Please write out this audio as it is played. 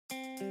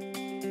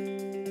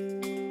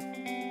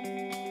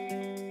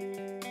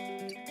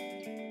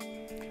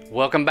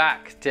Welcome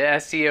back to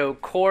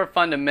SEO Core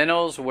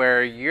Fundamentals,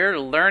 where you're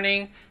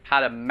learning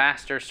how to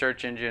master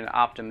search engine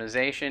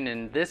optimization.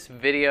 In this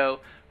video,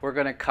 we're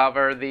going to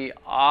cover the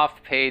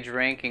off-page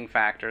ranking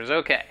factors.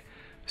 Okay,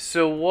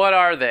 so what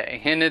are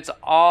they? And it's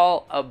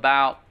all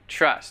about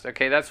trust.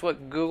 Okay, that's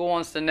what Google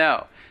wants to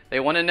know. They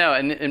want to know.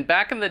 And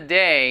back in the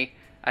day,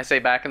 I say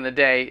back in the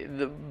day,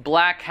 the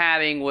black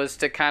hatting was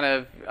to kind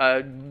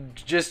of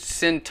just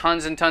send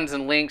tons and tons of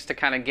links to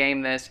kind of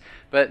game this,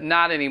 but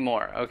not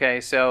anymore.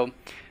 Okay, so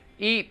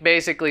EAT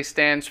basically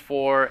stands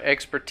for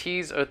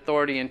expertise,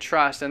 authority, and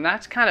trust, and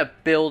that's kind of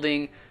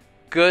building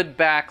good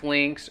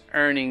backlinks,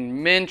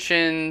 earning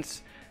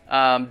mentions,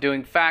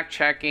 doing fact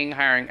checking,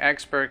 hiring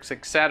experts,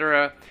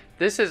 etc.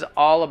 This is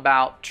all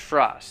about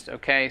trust.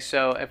 Okay,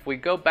 so if we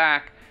go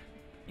back,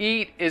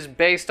 EAT is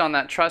based on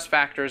that trust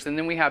factors, and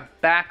then we have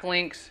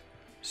backlinks,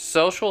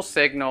 social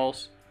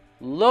signals,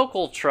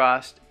 local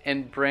trust,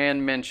 and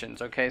brand mentions.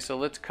 Okay, so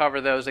let's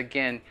cover those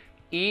again.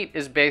 EAT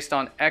is based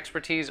on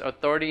expertise,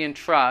 authority, and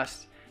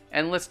trust.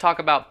 And let's talk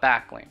about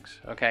backlinks.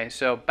 Okay,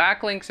 so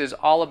backlinks is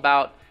all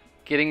about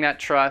getting that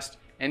trust.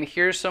 And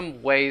here's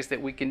some ways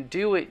that we can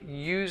do it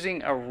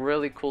using a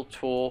really cool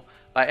tool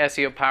by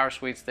SEO Power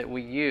Suites that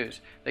we use.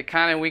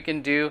 We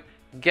can do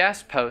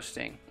guest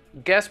posting.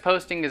 Guest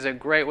posting is a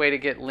great way to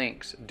get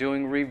links,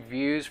 doing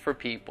reviews for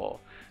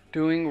people,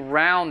 doing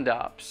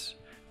roundups,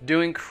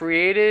 doing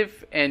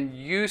creative and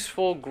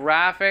useful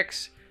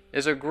graphics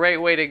is a great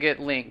way to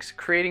get links,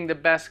 creating the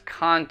best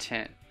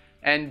content,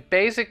 and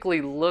basically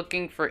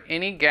looking for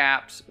any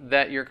gaps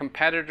that your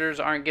competitors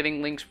aren't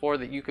getting links for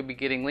that you could be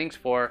getting links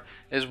for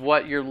is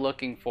what you're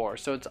looking for.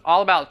 So it's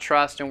all about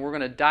trust, and we're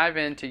going to dive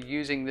into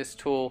using this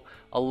tool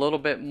a little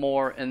bit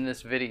more in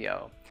this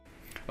video.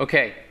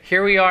 Okay,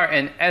 here we are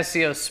in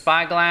SEO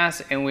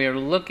SpyGlass, and we are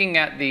looking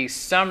at the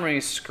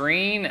summary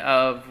screen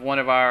of one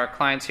of our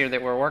clients here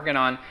that we're working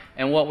on.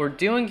 And what we're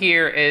doing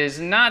here is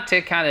not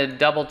to kind of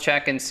double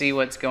check and see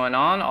what's going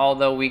on,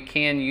 although we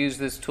can use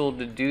this tool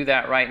to do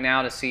that right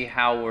now to see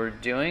how we're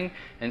doing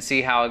and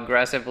see how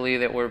aggressively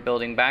that we're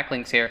building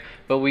backlinks here.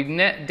 But we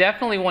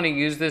definitely want to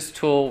use this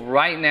tool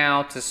right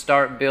now to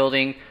start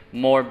building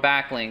more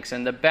backlinks.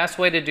 And the best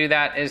way to do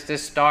that is to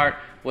start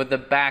with the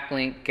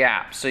backlink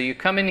gap. So you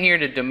come in here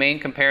to domain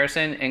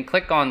comparison and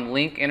click on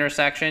link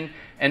intersection,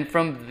 and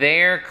from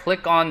there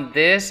click on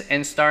this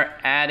and start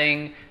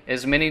adding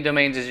as many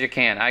domains as you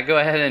can. I go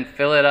ahead and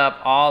fill it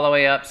up all the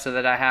way up so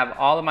that I have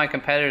all of my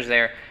competitors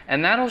there,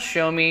 and that'll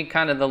show me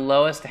kind of the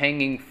lowest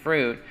hanging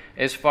fruit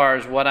as far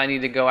as what I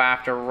need to go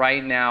after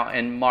right now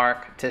and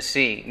mark to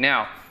see.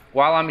 Now,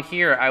 while I'm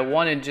here, I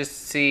want to just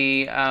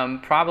see,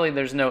 probably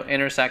there's no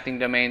intersecting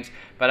domains,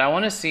 but I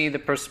want to see the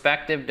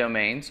prospective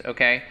domains,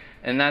 okay?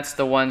 And that's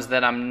the ones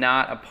that I'm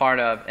not a part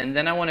of. And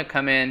then I want to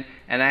come in,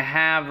 and I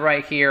have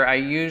right here, I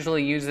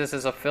usually use this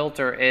as a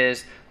filter,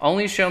 is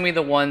only show me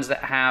the ones that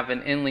have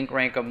an in-link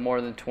rank of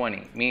more than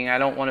 20, meaning I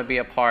don't want to be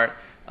a part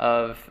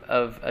of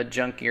a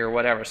junkie or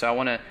whatever. So I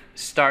want to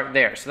start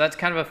there. So that's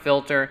kind of a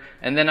filter.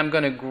 And then I'm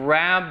going to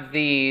grab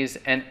these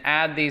and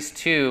add these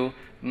to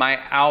my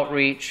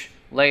outreach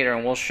later,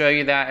 and we'll show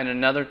you that in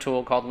another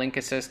tool called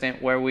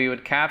LinkAssistant, where we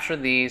would capture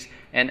these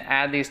and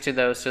add these to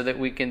those so that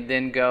we can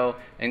then go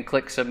and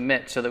click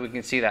submit so that we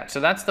can see that. So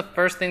that's the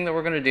first thing that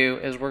we're going to do,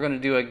 is we're going to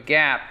do a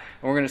gap,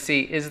 and we're going to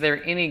see, is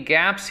there any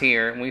gaps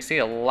here? And we see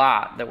a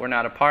lot that we're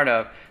not a part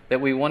of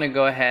that we want to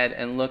go ahead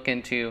and look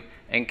into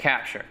and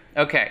capture.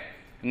 Okay,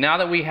 now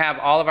that we have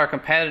all of our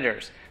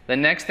competitors, the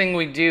next thing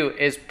we do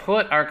is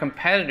put our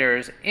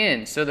competitors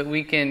in so that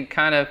we can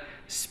kind of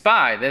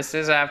spy. This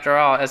is, after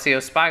all, SEO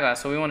SpyGlass,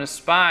 so we want to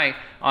spy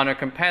on our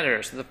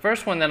competitors. So the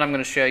first one that I'm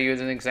going to show you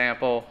as an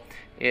example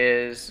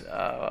is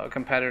a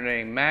competitor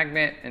named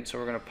Magnet, and so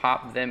we're going to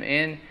pop them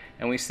in,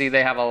 and we see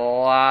they have a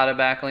lot of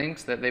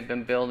backlinks that they've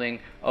been building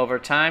over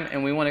time,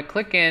 and we want to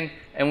click in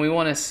and we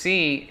want to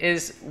see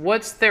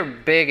what's their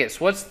biggest,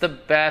 what's the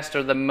best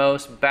or the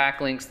most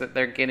backlinks that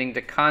they're getting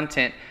to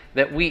content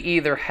that we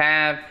either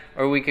have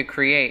or we could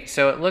create.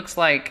 So it looks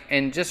like,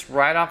 and just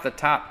right off the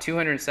top,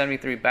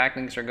 273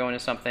 backlinks are going to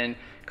something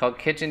called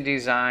Kitchen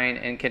Design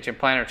and Kitchen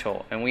Planner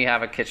Tool, and we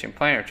have a Kitchen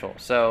Planner Tool.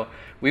 So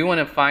we want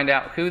to find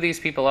out who these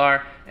people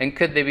are, and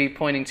could they be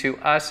pointing to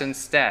us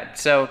instead.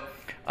 So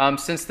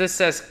since this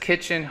says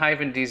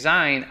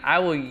Kitchen-Design, I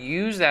will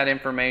use that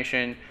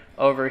information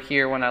over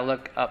here when I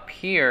look up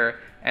here,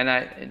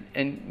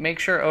 and make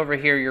sure over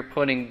here you're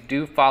putting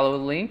do follow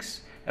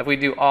links. If we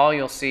do all,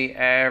 you'll see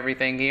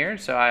everything here.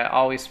 So I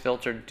always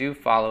filter do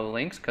follow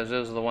links because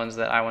those are the ones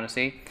that I want to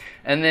see.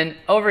 And then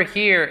over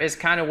here is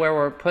kind of where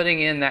we're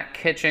putting in that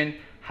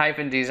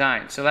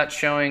Kitchen-Design. So that's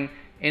showing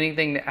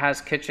anything that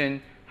has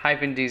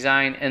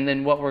Kitchen-Design. And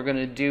then what we're going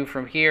to do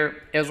from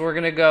here is we're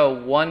going to go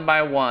one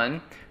by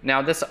one.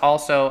 Now this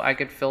also, I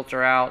could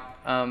filter out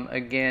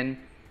again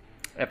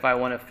if I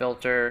want to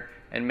filter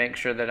and make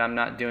sure that I'm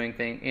not doing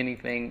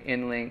anything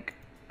in link.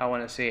 I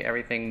want to see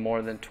everything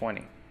more than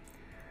 20.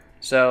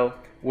 So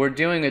we're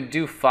doing a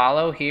do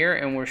follow here,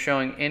 and we're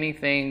showing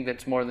anything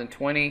that's more than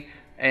 20,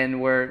 and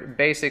we're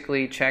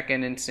basically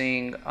checking and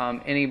seeing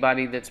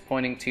anybody that's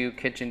pointing to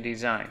kitchen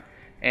design.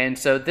 And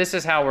so this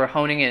is how we're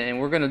honing in, and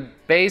we're going to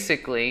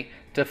basically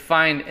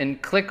define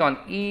and click on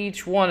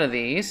each one of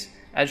these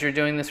as you're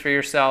doing this for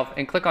yourself,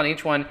 and click on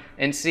each one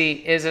and see,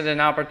 is it an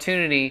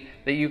opportunity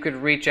that you could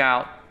reach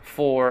out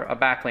for a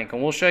backlink.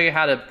 And we'll show you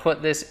how to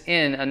put this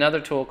in another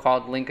tool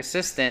called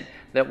LinkAssistant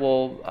that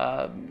will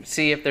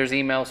see if there's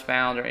emails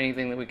found or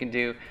anything that we can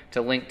do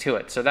to link to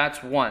it. So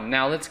that's one.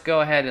 Now let's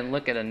go ahead and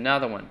look at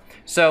another one.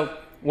 So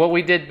what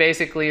we did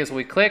basically is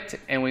we clicked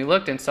and we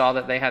looked and saw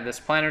that they had this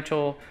planner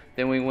tool.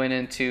 Then we went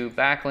into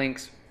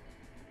backlinks,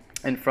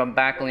 and from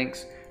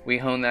backlinks we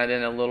honed that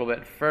in a little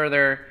bit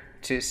further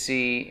to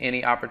see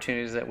any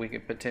opportunities that we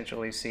could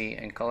potentially see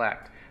and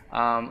collect.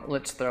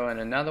 Let's throw in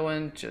another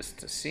one just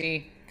to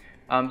see.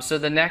 So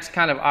the next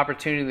kind of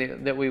opportunity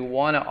that we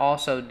want to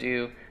also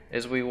do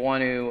is we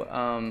want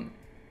to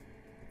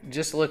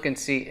just look and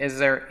see, is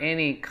there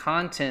any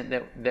content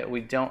that we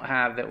don't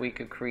have that we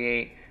could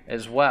create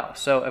as well.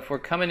 So if we're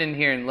coming in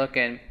here and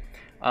looking,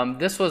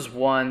 this was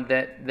one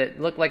that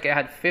looked like it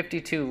had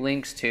 52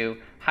 links to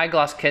High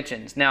Gloss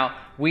Kitchens. Now,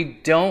 we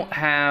don't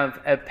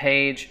have a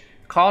page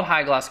called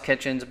High Gloss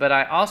Kitchens, but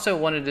I also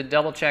wanted to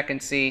double check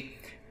and see,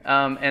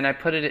 and I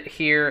put it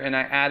here and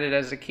I added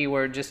as a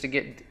keyword just to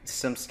get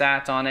some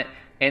stats on it.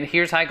 And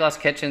here's High Gloss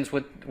Kitchens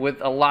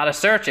with a lot of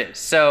searches.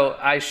 So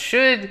I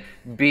should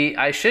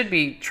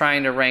be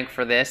trying to rank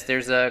for this.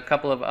 There's a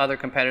couple of other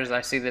competitors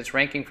I see that's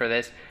ranking for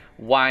this.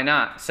 Why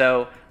not?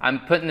 So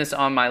I'm putting this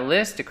on my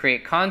list to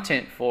create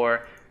content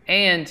for.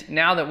 And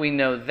now that we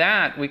know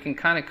that, we can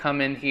kind of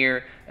come in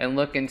here and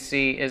look and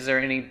see, is there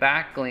any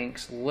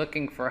backlinks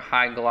looking for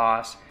high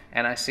gloss?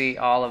 And I see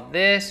all of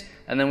this,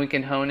 and then we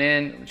can hone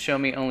in, show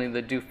me only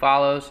the do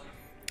follows.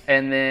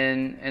 And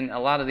then, and a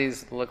lot of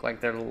these look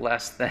like they're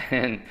less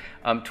than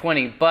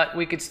 20, but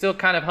we could still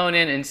kind of hone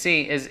in and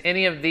see, is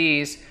any of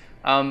these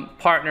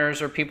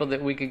partners or people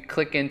that we could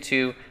click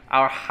into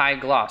our high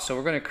gloss. So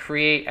we're going to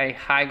create a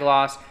high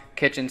gloss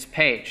kitchens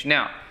page.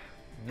 Now,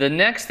 the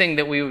next thing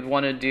that we would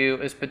want to do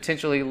is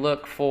potentially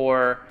look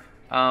for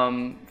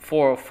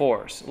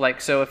 404s. Like,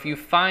 so if you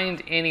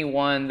find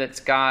anyone that's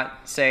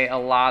got, say, a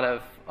lot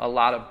of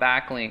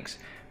backlinks,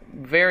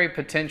 very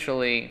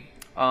potentially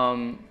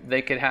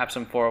they could have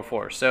some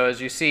 404s. So as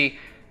you see,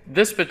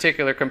 this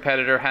particular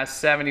competitor has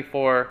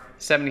 75,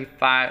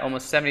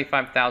 almost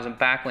 75,000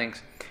 backlinks.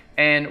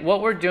 And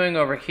what we're doing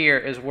over here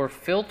is we're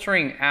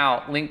filtering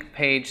out link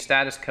page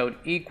status code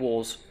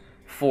equals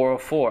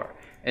 404.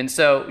 And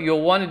so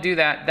you'll want to do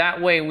that. That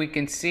way we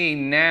can see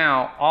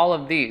now all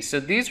of these.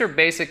 So these are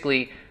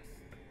basically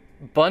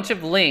a bunch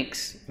of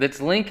links that's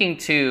linking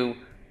to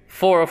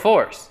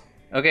 404s.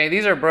 Okay,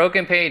 these are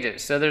broken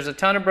pages. So there's a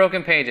ton of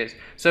broken pages.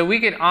 So we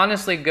could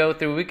honestly go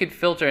through, we could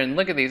filter and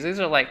look at these.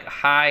 These are like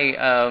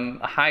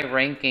high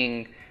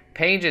ranking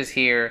pages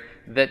here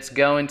that's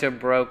going to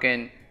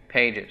broken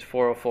pages,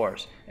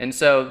 404s. And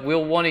so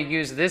we'll want to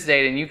use this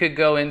data, and you could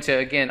go into,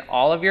 again,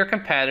 all of your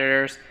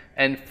competitors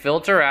and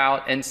filter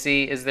out and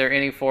see, is there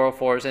any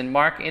 404s, and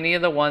mark any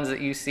of the ones that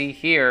you see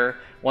here.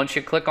 Once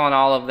you click on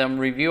all of them,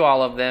 review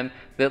all of them,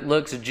 that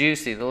looks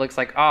juicy, that looks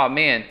like, oh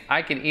man,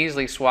 I can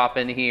easily swap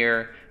in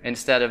here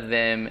instead of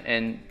them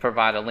and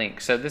provide a link.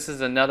 So this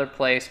is another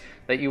place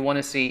that you want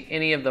to see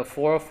any of the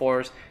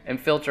 404s and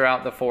filter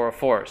out the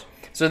 404s.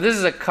 So this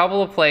is a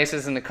couple of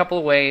places and a couple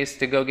of ways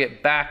to go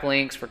get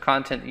backlinks for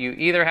content that you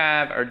either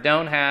have or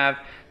don't have,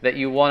 that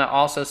you want to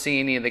also see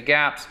any of the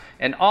gaps.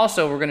 And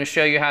also we're going to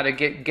show you how to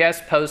get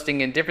guest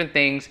posting and different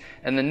things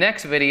in the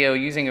next video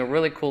using a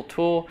really cool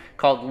tool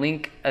called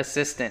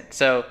LinkAssistant.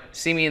 So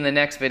see me in the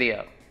next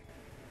video.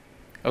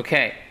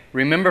 Okay,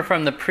 remember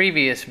from the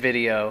previous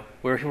video,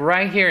 we're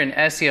right here in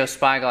SEO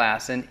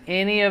SpyGlass, and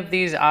any of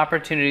these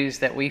opportunities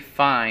that we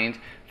find,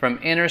 from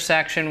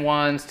intersection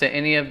ones to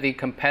any of the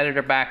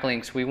competitor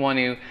backlinks, we want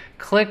to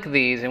click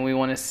these and we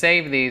want to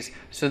save these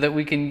so that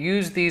we can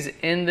use these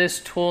in this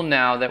tool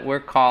now that we're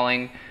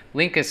calling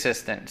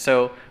LinkAssistant.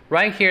 So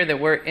right here that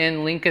we're in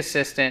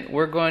LinkAssistant,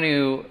 we're going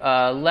to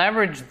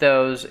leverage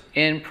those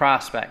in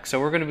prospect. So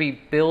we're going to be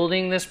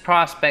building this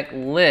prospect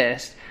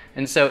list,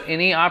 and so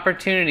any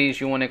opportunities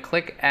you want to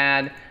click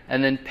add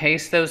and then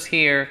paste those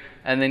here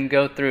and then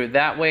go through.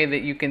 That way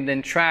that you can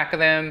then track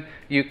them,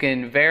 you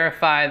can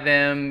verify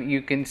them,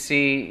 you can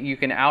see, you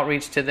can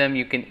outreach to them,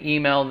 you can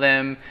email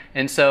them.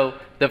 And so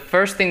the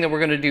first thing that we're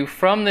going to do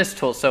from this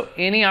tool, so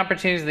any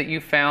opportunities that you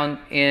found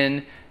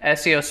in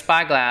SEO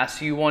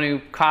SpyGlass, you want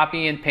to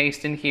copy and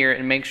paste in here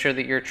and make sure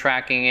that you're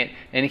tracking it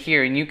in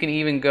here. And you can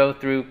even go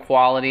through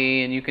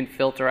quality and you can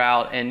filter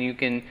out and you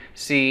can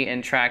see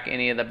and track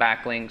any of the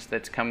backlinks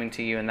that's coming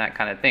to you and that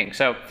kind of thing.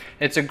 So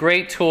it's a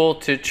great tool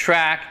to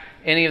track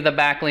any of the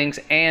backlinks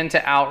and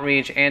to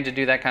outreach and to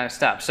do that kind of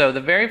stuff. So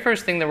the very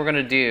first thing that we're going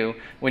to do,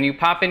 when you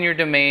pop in your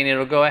domain,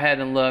 it'll go ahead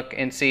and look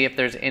and see if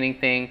there's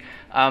anything.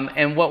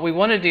 And what we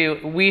want to do,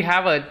 we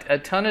have a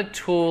ton of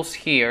tools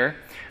here.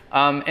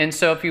 And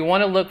so if you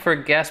want to look for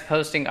guest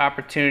posting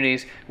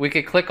opportunities, we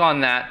could click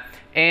on that.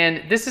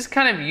 And this is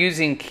kind of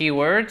using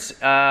keywords.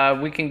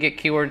 We can get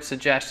keyword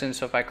suggestions.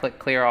 So if I click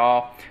clear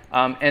all,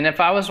 and if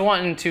I was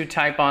wanting to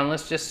type on,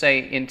 let's just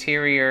say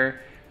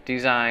interior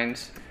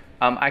designs,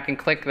 I can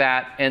click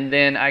that, and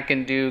then I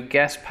can do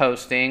guest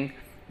posting.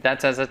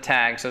 That's as a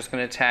tag, so it's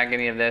going to tag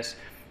any of this.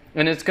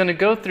 And it's going to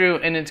go through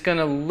and it's going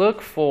to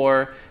look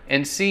for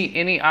and see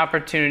any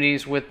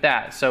opportunities with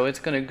that. So it's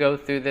going to go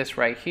through this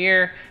right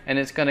here, and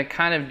it's going to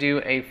kind of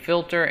do a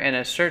filter and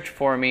a search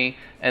for me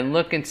and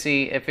look and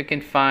see if it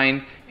can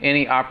find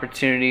any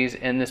opportunities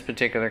in this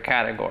particular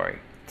category.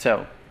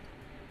 So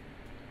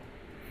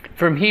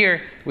from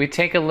here, we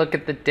take a look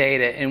at the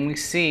data and we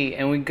see,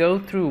 and we go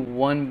through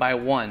one by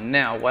one.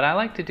 Now, what I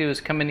like to do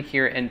is come in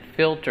here and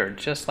filter,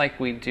 just like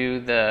we do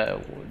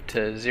the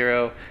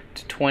 0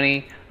 to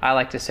 20. I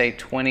like to say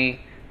 20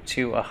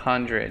 to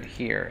 100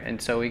 here,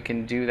 and so we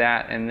can do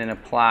that and then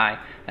apply,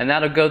 and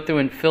that'll go through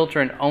and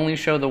filter and only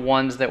show the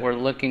ones that we're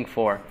looking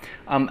for.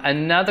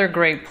 Another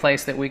great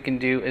place that we can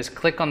do is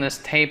click on this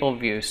table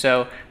view.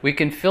 So we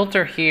can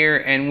filter here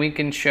and we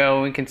can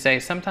show, we can say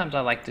sometimes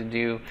I like to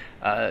do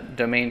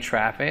domain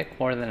traffic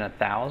more than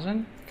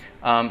 1,000,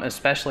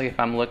 especially if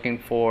I'm looking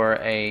for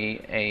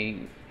a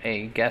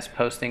guest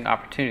posting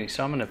opportunity.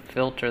 So I'm going to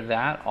filter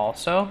that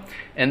also,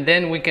 and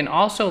then we can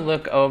also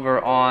look over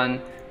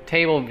on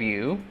table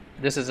view.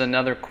 This is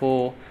another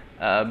cool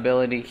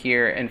ability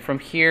here, and from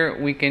here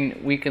we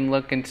can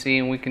look and see,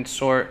 and we can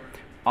sort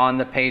on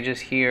the pages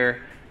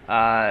here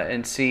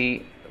and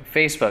see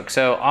Facebook.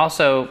 So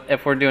also,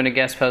 if we're doing a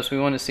guest post, we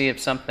want to see if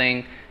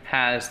something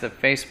has the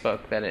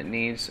Facebook that it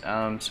needs.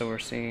 So we're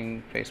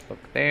seeing Facebook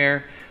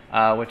there,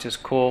 which is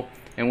cool,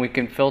 and we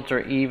can filter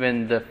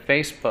even the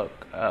Facebook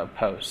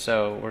post.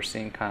 So we're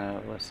seeing kind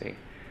of, let's see,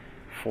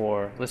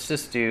 let's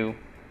just do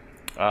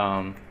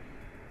 5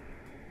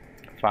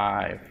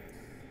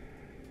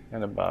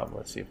 and above.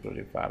 Let's see if we'll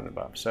do 5 and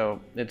above. So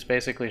it's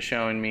basically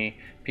showing me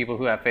people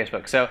who have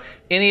Facebook. So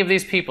any of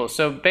these people.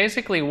 So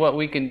basically what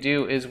we can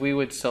do is we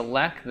would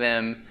select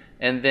them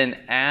and then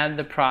add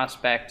the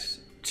prospects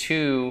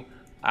to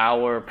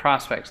our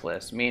prospects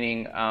list,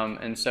 meaning,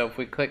 and so if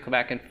we click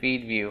back in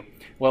feed view,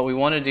 what we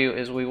want to do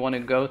is we want to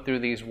go through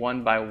these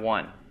one by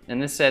one. And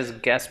this says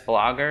guest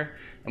blogger,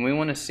 and we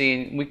want to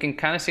see, we can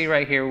kind of see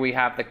right here we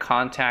have the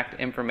contact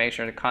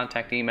information or the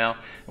contact email,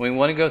 and we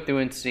want to go through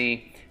and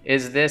see,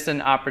 is this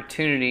an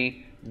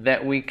opportunity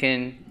that we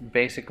can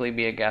basically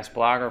be a guest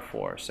blogger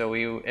for? So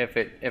if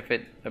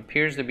it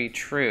appears to be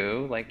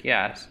true, like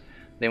yes,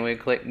 then we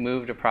click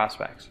move to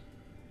prospects,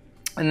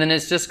 and then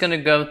it's just going to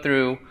go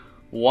through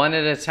one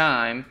at a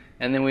time,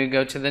 and then we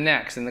go to the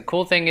next. And the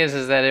cool thing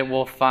is that it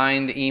will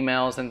find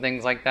emails and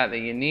things like that that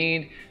you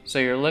need. So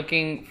you're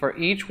looking for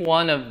each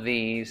one of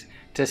these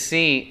to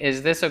see,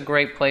 is this a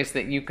great place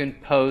that you can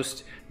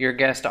post your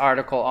guest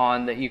article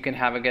on, that you can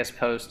have a guest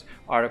post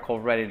article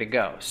ready to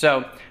go.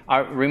 So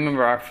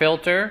remember our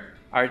filter,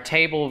 our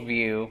table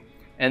view,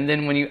 and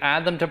then when you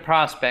add them to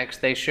prospects,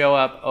 they show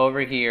up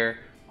over here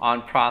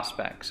on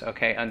prospects,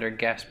 okay, under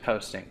guest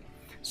posting.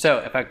 So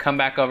if I come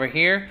back over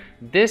here,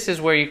 this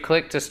is where you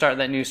click to start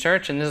that new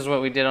search, and this is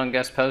what we did on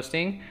guest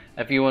posting.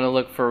 If you want to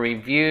look for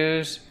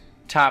reviews,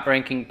 top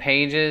ranking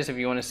pages, if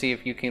you want to see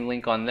if you can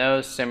link on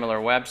those, similar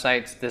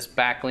websites, this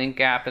backlink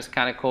app is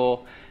kind of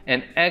cool.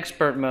 And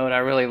expert mode I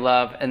really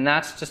love, and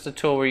that's just a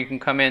tool where you can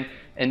come in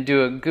and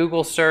do a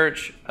Google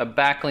search, a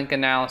backlink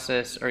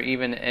analysis, or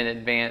even an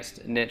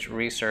advanced niche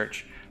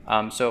research.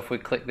 So if we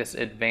click this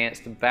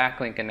advanced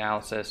backlink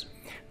analysis,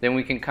 then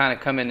we can kind of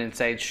come in and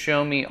say,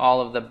 show me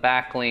all of the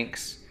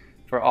backlinks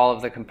for all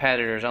of the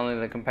competitors, only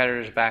the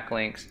competitors'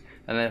 backlinks.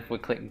 And then if we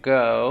click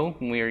go,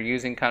 we are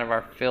using kind of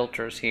our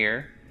filters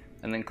here,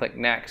 and then click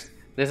next,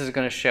 this is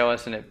going to show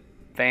us an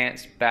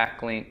advanced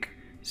backlink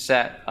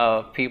set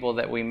of people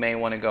that we may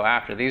want to go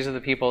after. These are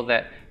the people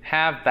that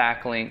have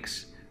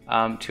backlinks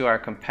to our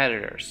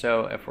competitors.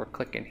 So if we're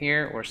clicking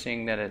here, we're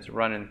seeing that it's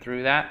running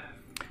through that,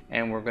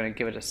 and we're going to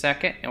give it a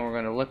second, and we're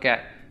going to look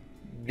at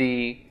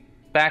the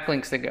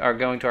backlinks that are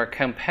going to our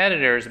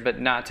competitors but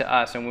not to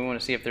us, and we want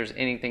to see if there's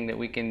anything that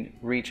we can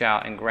reach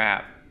out and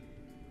grab.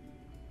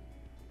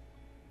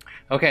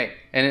 Okay,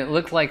 and it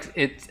looks like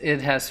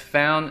it has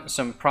found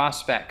some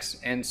prospects,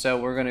 and so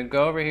we're going to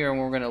go over here and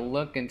we're going to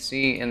look and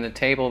see in the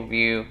table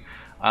view,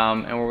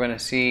 and we're going to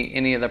see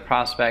any of the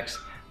prospects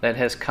that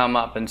has come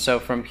up. And so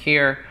from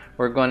here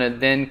we're going to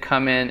then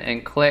come in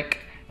and click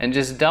and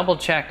just double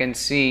check and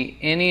see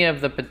any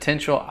of the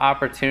potential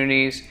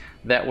opportunities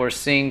that we're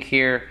seeing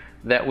here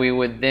that we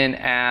would then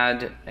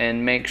add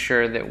and make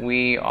sure that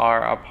we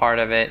are a part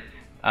of it.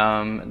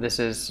 This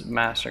is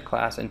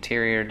Masterclass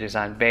Interior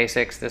Design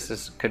Basics.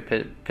 This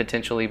could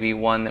potentially be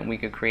one that we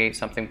could create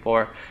something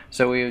for.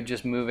 So we would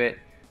just move it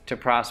to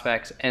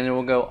prospects, and it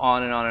will go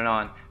on and on and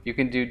on. You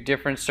can do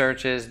different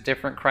searches,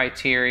 different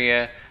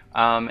criteria,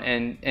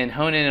 and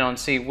hone in on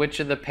see which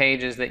of the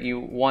pages that you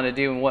want to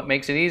do. And what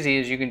makes it easy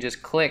is you can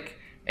just click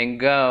and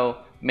go,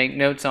 make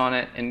notes on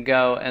it and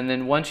go. And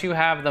then once you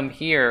have them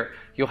here,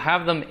 you'll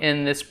have them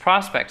in this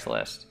prospects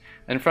list.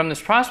 And from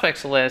this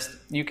prospects list,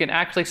 you can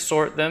actually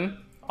sort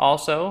them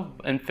also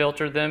and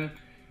filter them.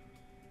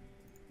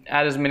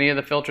 Add as many of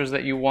the filters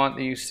that you want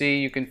that you see.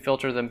 You can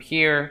filter them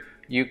here.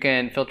 You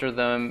can filter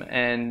them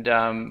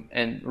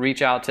and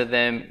reach out to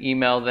them,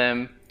 email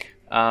them,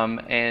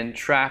 and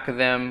track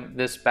them.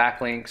 This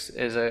backlinks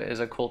is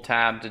a cool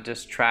tab to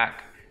just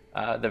track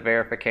the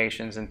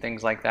verifications and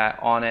things like that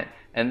on it.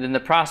 And then the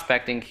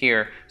prospecting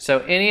here. So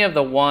any of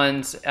the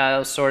ones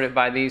sorted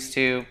by these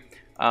two,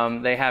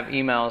 they have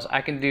emails.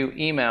 I can do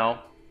email,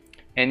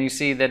 and you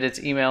see that it's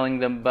emailing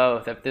them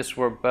both. If this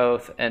were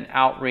both an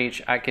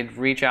outreach, I could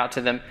reach out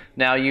to them.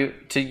 Now,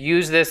 to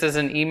use this as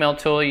an email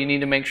tool, you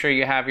need to make sure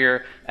you have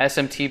your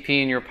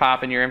SMTP and your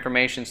POP and your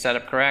information set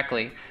up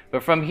correctly.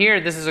 But from here,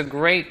 this is a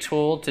great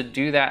tool to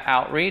do that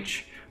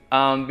outreach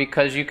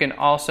because you can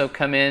also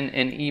come in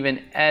and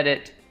even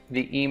edit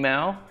the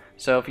email.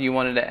 So if you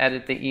wanted to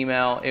edit the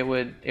email, it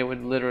would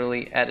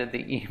literally edit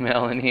the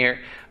email in here.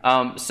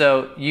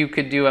 So you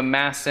could do a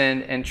mass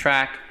send and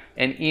track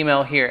an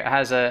email here. It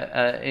has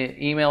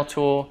an email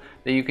tool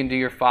that you can do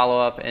your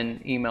follow-up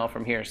and email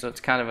from here. So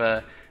it's kind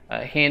of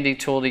a handy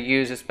tool to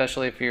use,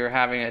 especially if you're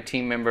having a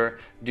team member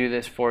do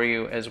this for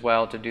you as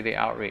well to do the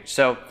outreach.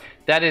 So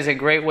that is a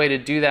great way to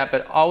do that,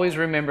 but always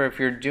remember, if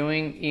you're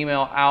doing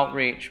email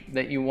outreach,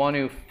 that you want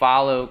to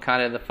follow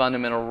kind of the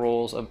fundamental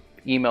rules of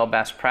email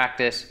best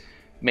practice.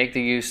 Make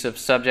the use of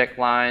subject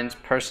lines,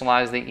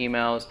 personalize the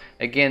emails.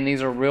 Again,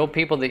 these are real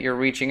people that you're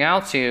reaching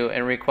out to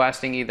and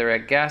requesting either a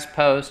guest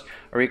post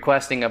or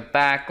requesting a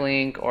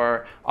backlink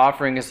or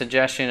offering a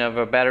suggestion of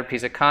a better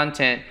piece of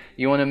content.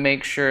 You want to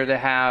make sure to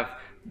have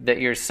that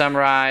you're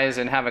summarized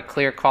and have a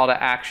clear call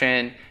to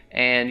action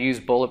and use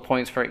bullet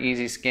points for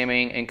easy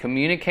skimming and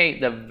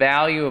communicate the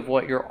value of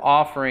what you're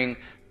offering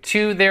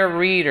to their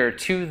reader,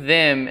 to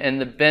them, and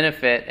the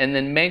benefit, and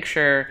then make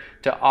sure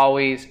to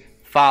always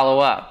follow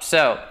up.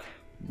 So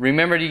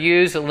remember to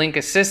use a link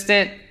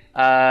assistant,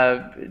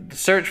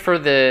 search for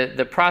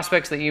the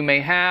prospects that you may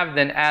have,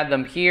 then add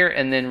them here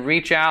and then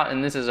reach out,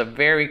 and this is a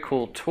very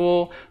cool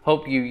tool.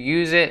 Hope you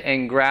use it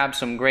and grab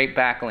some great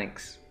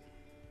backlinks.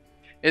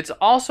 It's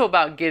also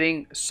about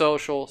getting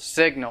social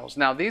signals.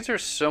 Now, these are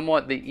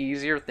somewhat the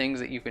easier things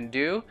that you can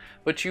do,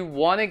 but you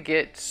want to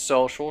get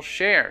social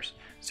shares.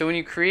 So when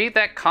you create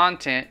that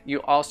content,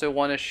 you also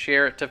want to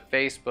share it to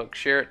Facebook,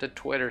 share it to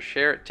Twitter,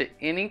 share it to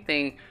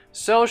anything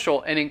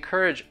social, and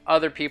encourage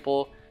other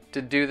people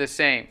to do the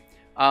same.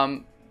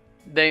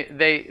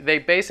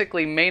 They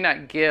basically may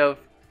not give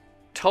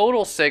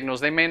total signals,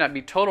 they may not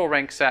be total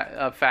rank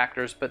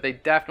factors, but they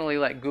definitely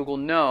let Google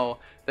know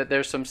that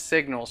there's some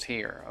signals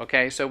here.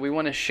 Okay, so we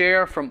want to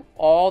share from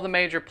all the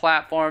major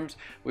platforms.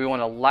 We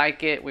want to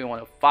like it, we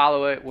want to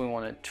follow it, we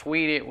want to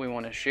tweet it, we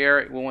want to share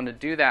it. We want to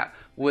do that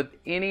with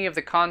any of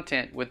the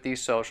content with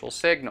these social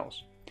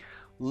signals.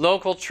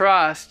 Local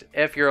trust,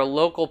 if you're a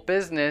local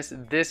business,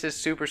 this is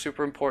super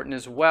important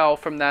as well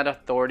from that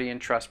authority and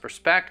trust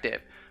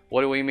perspective.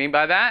 What do we mean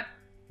by that?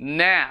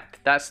 NAP,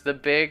 that's the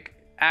big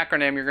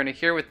acronym you're going to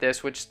hear with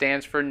this, which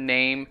stands for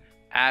name,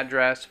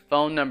 address,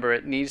 phone number.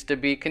 It needs to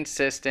be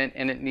consistent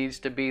and it needs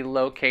to be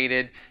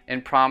located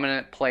in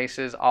prominent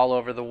places all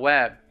over the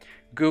web.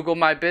 Google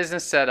My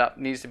Business setup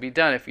needs to be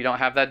done. If you don't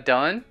have that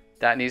done,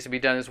 that needs to be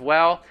done as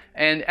well.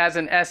 And as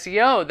an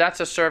SEO, that's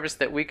a service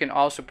that we can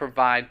also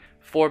provide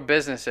for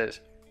businesses.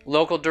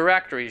 Local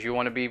directories, you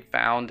want to be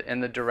found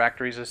in the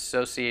directories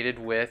associated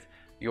with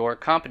your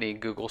company.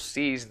 Google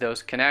sees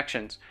those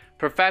connections.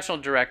 Professional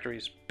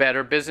directories,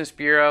 Better Business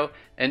Bureau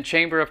and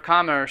Chamber of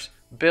Commerce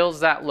builds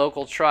that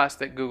local trust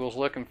that Google's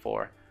looking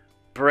for.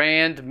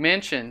 Brand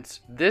mentions,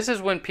 this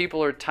is when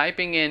people are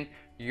typing in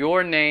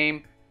your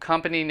name,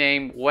 company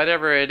name,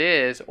 whatever it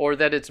is, or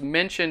that it's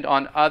mentioned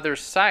on other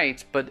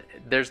sites, but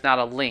there's not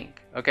a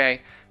link,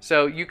 okay?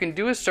 So you can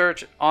do a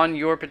search on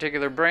your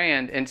particular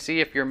brand and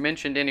see if you're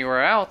mentioned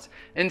anywhere else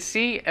and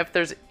see if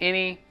there's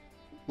any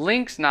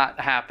links not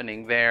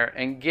happening there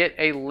and get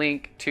a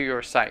link to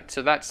your site.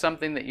 So that's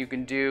something that you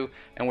can do,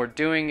 and we're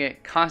doing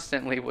it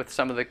constantly with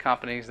some of the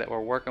companies that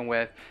we're working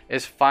with,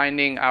 is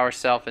finding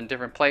ourselves in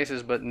different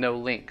places but no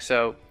link.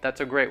 So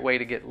that's a great way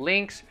to get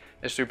links,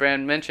 is through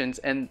brand mentions.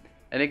 And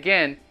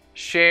again,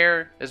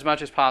 share as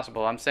much as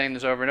possible. I'm saying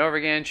this over and over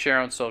again. Share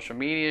on social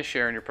media,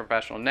 share in your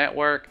professional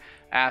network,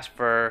 ask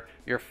for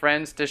your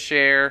friends to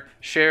share,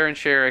 share and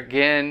share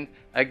again.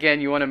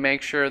 Again, you want to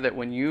make sure that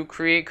when you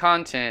create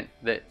content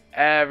that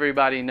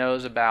everybody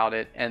knows about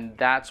it, and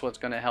that's what's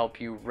going to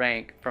help you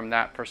rank from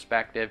that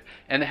perspective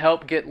and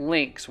help get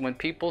links. When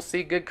people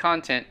see good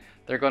content,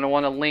 they're going to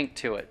want to link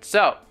to it.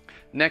 So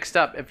next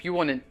up, if you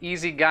want an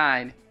easy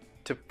guide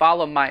to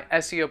follow my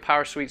SEO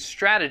Power Suite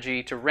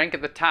strategy to rank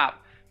at the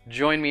top,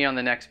 join me on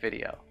the next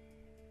video.